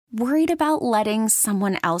Worried about letting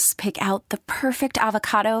someone else pick out the perfect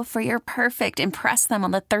avocado for your perfect impress them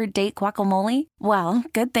on the third date guacamole? Well,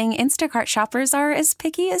 good thing Instacart shoppers are as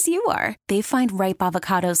picky as you are. They find ripe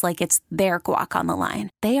avocados like it's their guac on the line.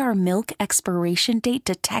 They are milk expiration date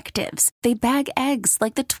detectives. They bag eggs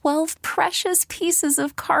like the 12 precious pieces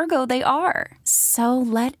of cargo they are. So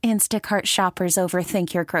let Instacart shoppers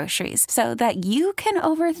overthink your groceries so that you can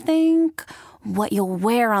overthink what you'll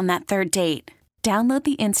wear on that third date. Download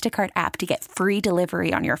the Instacart app to get free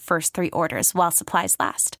delivery on your first 3 orders while supplies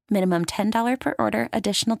last. Minimum $10 per order.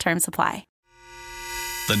 Additional terms apply.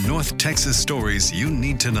 The North Texas stories you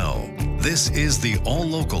need to know. This is the All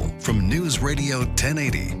Local from News Radio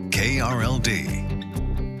 1080 KRLD.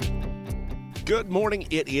 Good morning.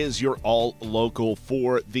 It is your All Local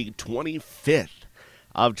for the 25th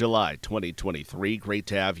of July, 2023. Great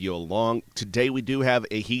to have you along. Today we do have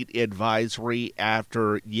a heat advisory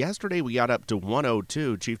after yesterday we got up to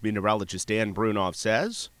 102. Chief Meteorologist Dan Brunoff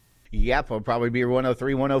says. Yep, it'll probably be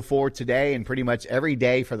 103, 104 today and pretty much every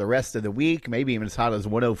day for the rest of the week, maybe even as hot as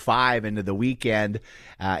 105 into the weekend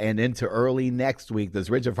and into early next week. This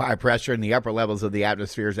ridge of high pressure in the upper levels of the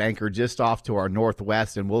atmosphere is anchored just off to our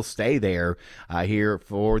northwest and will stay there here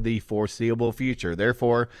for the foreseeable future.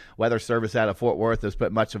 Therefore, Weather Service out of Fort Worth has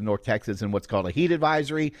put much of North Texas in what's called a heat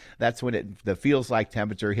advisory. That's when the feels-like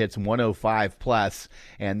temperature hits 105 plus,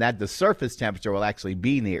 and that the surface temperature will actually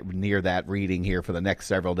be near that reading here for the next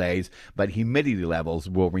several days. But humidity levels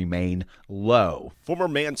will remain low. Former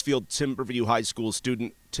Mansfield Timberview High School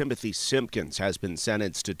student Timothy Simpkins has been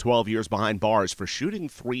sentenced to 12 years behind bars for shooting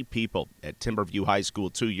 3 people at Timberview High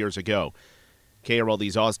School 2 years ago.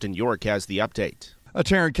 KRLD's Austin York has the update. A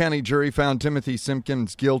Tarrant County jury found Timothy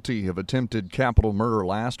Simpkins guilty of attempted capital murder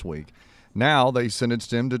last week. Now they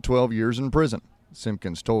sentenced him to 12 years in prison.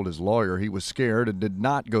 Simpkins told his lawyer he was scared and did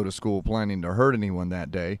not go to school planning to hurt anyone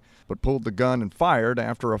that day, but pulled the gun and fired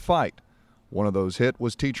after a fight. One of those hit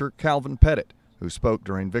was teacher Calvin Pettit, who spoke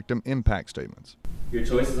during victim impact statements. Your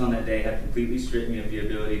choices on that day have completely stripped me of the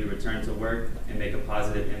ability to return to work and make a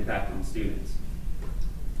positive impact on students.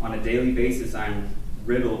 On a daily basis, I'm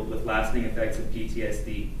riddled with lasting effects of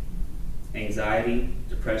PTSD, anxiety,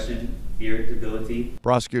 depression, irritability.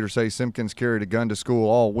 Prosecutors say Simpkins carried a gun to school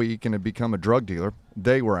all week and had become a drug dealer.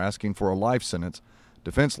 They were asking for a life sentence.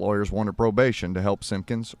 Defense lawyers wanted probation to help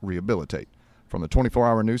Simpkins rehabilitate. From the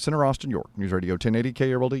 24-hour News Center, Austin York, News Radio 1080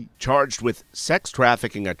 KRLD. Charged with sex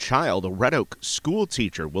trafficking a child, a Red Oak school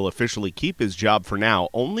teacher will officially keep his job for now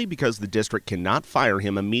only because the district cannot fire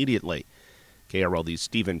him immediately. KRLD's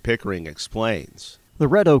Stephen Pickering explains. The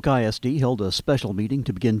Red Oak ISD held a special meeting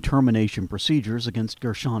to begin termination procedures against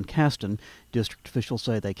Gershon Caston. District officials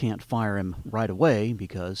say they can't fire him right away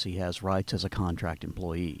because he has rights as a contract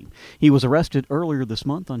employee. He was arrested earlier this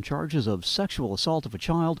month on charges of sexual assault of a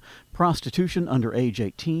child, prostitution under age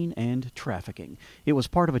 18, and trafficking. It was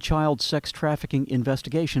part of a child sex trafficking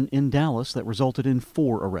investigation in Dallas that resulted in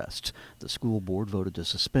 4 arrests. The school board voted to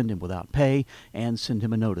suspend him without pay and send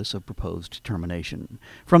him a notice of proposed termination.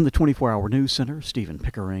 From the 24-hour News Center, Stephen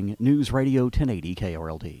Pickering, News Radio 1080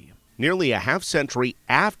 KRLD. Nearly a half-century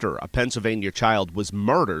after a Pennsylvania child was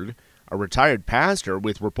murdered, a retired pastor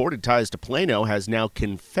with reported ties to Plano has now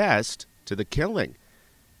confessed to the killing.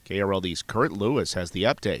 KRLD's Kurt Lewis has the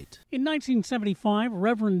update. In 1975,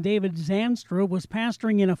 Reverend David Zanstra was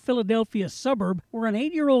pastoring in a Philadelphia suburb where an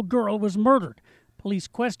 8-year-old girl was murdered. Police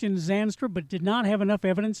questioned Zanstra but did not have enough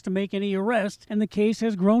evidence to make any arrests, and the case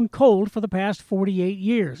has grown cold for the past 48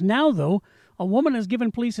 years. Now, though, a woman has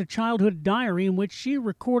given police a childhood diary in which she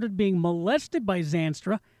recorded being molested by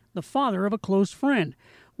Zanstra, the father of a close friend.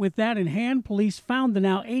 With that in hand, police found the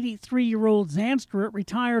now 83-year-old Zanstra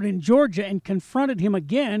retired in Georgia and confronted him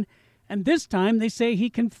again, and this time they say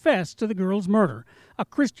he confessed to the girl's murder. A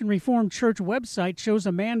Christian Reformed Church website shows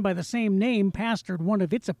a man by the same name pastored one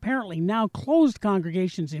of its apparently now closed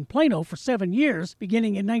congregations in Plano for 7 years,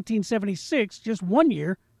 beginning in 1976, just 1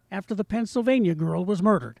 year after the Pennsylvania girl was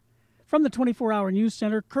murdered. From the 24-hour News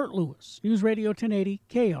Center, Kurt Lewis, News Radio 1080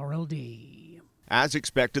 KRLD. As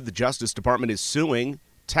expected, the Justice Department is suing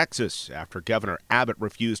Texas after Governor Abbott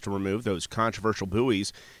refused to remove those controversial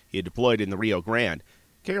buoys he had deployed in the Rio Grande.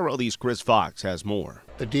 KRLD's Chris Fox has more.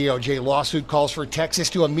 The DOJ lawsuit calls for Texas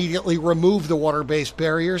to immediately remove the water-based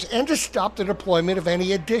barriers and to stop the deployment of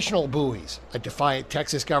any additional buoys. A defiant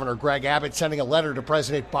Texas Governor Greg Abbott sending a letter to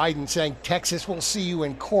President Biden saying Texas will see you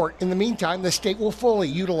in court. In the meantime, the state will fully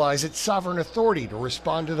utilize its sovereign authority to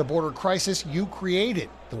respond to the border crisis you created.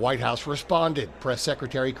 The White House responded. Press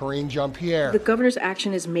Secretary Karine Jean-Pierre. The governor's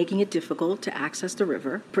action is making it difficult to access the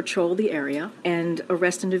river, patrol the area, and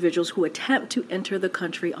arrest individuals who attempt to enter the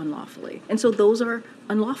country unlawfully. And so those are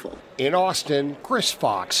unlawful. In Austin, Chris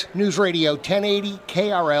Fox, News Radio 1080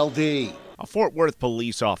 KRLD. A Fort Worth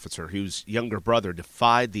police officer whose younger brother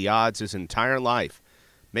defied the odds his entire life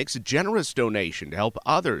makes a generous donation to help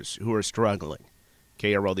others who are struggling.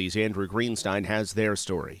 KRLD's Andrew Greenstein has their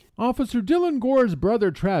story. Officer Dylan Gore's brother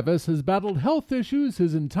Travis has battled health issues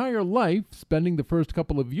his entire life, spending the first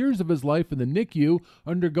couple of years of his life in the NICU,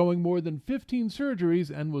 undergoing more than 15 surgeries,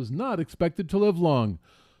 and was not expected to live long.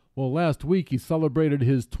 Well, last week he celebrated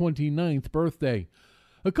his 29th birthday.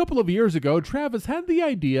 A couple of years ago, Travis had the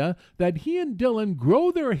idea that he and Dylan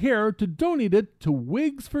grow their hair to donate it to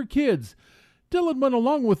Wigs for Kids. Dylan went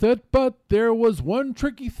along with it, but there was one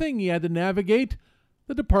tricky thing he had to navigate: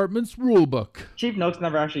 the department's rule book. Chief Noakes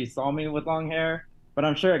never actually saw me with long hair, but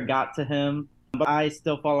I'm sure it got to him. But I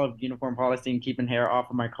still followed uniform policy and keeping hair off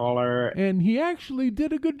of my collar. And he actually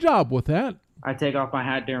did a good job with that. I take off my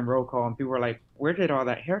hat during roll call, and people were like, where did all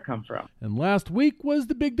that hair come from? And last week was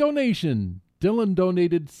the big donation. Dylan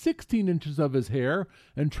donated 16 inches of his hair,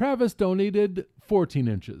 and Travis donated 14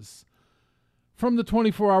 inches. From the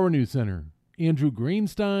 24-Hour News Center, Andrew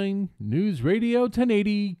Greenstein, News Radio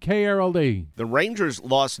 1080 KRLD. The Rangers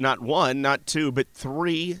lost not one, not two, but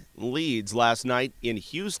three leads last night in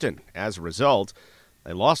Houston. As a result,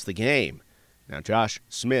 they lost the game. Now, Josh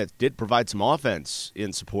Smith did provide some offense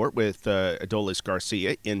in support with Adolis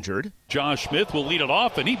Garcia injured. Josh Smith will lead it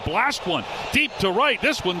off, and he blasts one deep to right.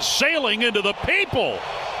 This one's sailing into the people.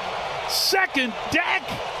 Second deck.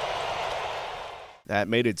 That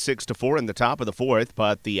made it 6-4 in the top of the fourth,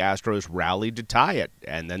 but the Astros rallied to tie it,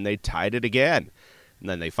 and then they tied it again. And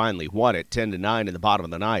then they finally won it 10-9 in the bottom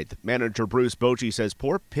of the ninth. Manager Bruce Bochy says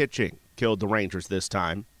poor pitching killed the Rangers this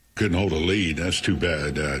time. Couldn't hold a lead. That's too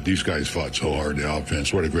bad. These guys fought so hard, the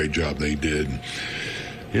offense. What a great job they did.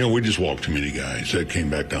 We just walked too many guys. That came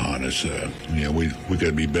back to haunt us. We got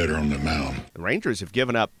to be better on the mound. The Rangers have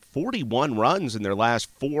given up 41 runs in their last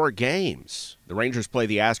 4 games. The Rangers play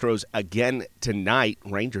the Astros again tonight.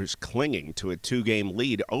 Rangers clinging to a 2-game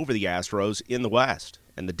lead over the Astros in the West.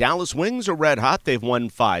 And the Dallas Wings are red hot. They've won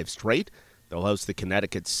 5 straight. They'll host the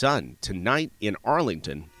Connecticut Sun tonight in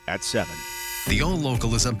Arlington at 7. The All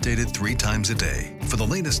Local is updated 3 times a day. For the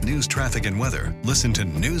latest news, traffic, and weather, listen to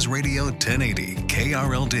News Radio 1080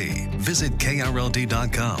 KRLD. Visit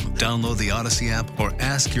KRLD.com, download the Odyssey app, or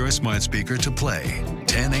ask your smart speaker to play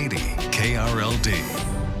 1080 KRLD.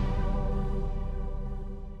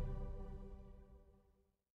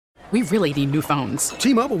 We really need new phones.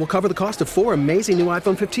 T-Mobile will cover the cost of 4 amazing new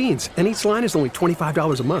iPhone 15s, and each line is only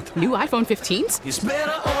 $25 a month. New iPhone 15s? It's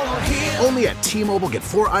better over here. Only at T-Mobile, get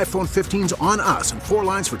 4 iPhone 15s on us and 4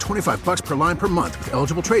 lines for $25 per line per month with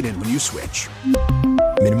eligible trade-in when you switch.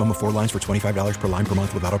 Minimum of 4 lines for $25 per line per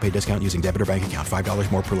month with autopay discount using debit or bank account.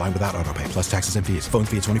 $5 more per line without autopay, plus taxes and fees. Phone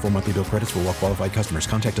fee at 24 monthly bill credits for well-qualified customers.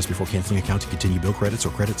 Contact us before canceling account to continue bill credits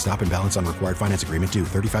or credit stop and balance on required finance agreement due.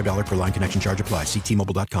 $35 per line connection charge applies. See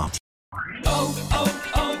T-Mobile.com.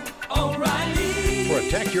 O'Reilly.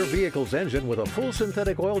 Protect your vehicle's engine with a full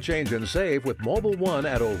synthetic oil change and save with Mobil 1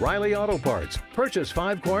 at O'Reilly Auto Parts. Purchase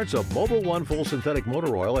 5 quarts of Mobil 1 full synthetic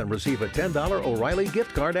motor oil and receive a $10 O'Reilly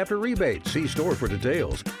gift card after rebate. See store for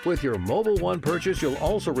details. With your Mobil 1 purchase, you'll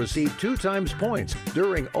also receive 2 times points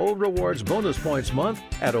during O Rewards Bonus Points Month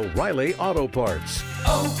at O'Reilly Auto Parts.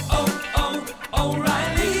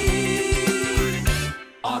 O'Reilly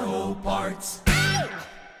Auto Parts.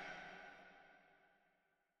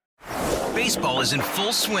 Baseball is in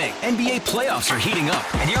full swing. NBA playoffs are heating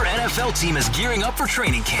up, and your NFL team is gearing up for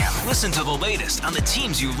training camp. Listen to the latest on the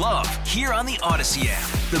teams you love here on the Odyssey app.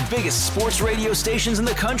 The biggest sports radio stations in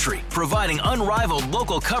the country, providing unrivaled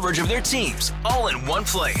local coverage of their teams, all in one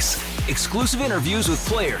place. Exclusive interviews with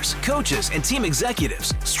players, coaches, and team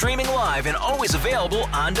executives, streaming live and always available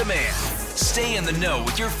on demand. Stay in the know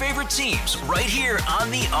with your favorite teams right here on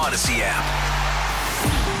the Odyssey app.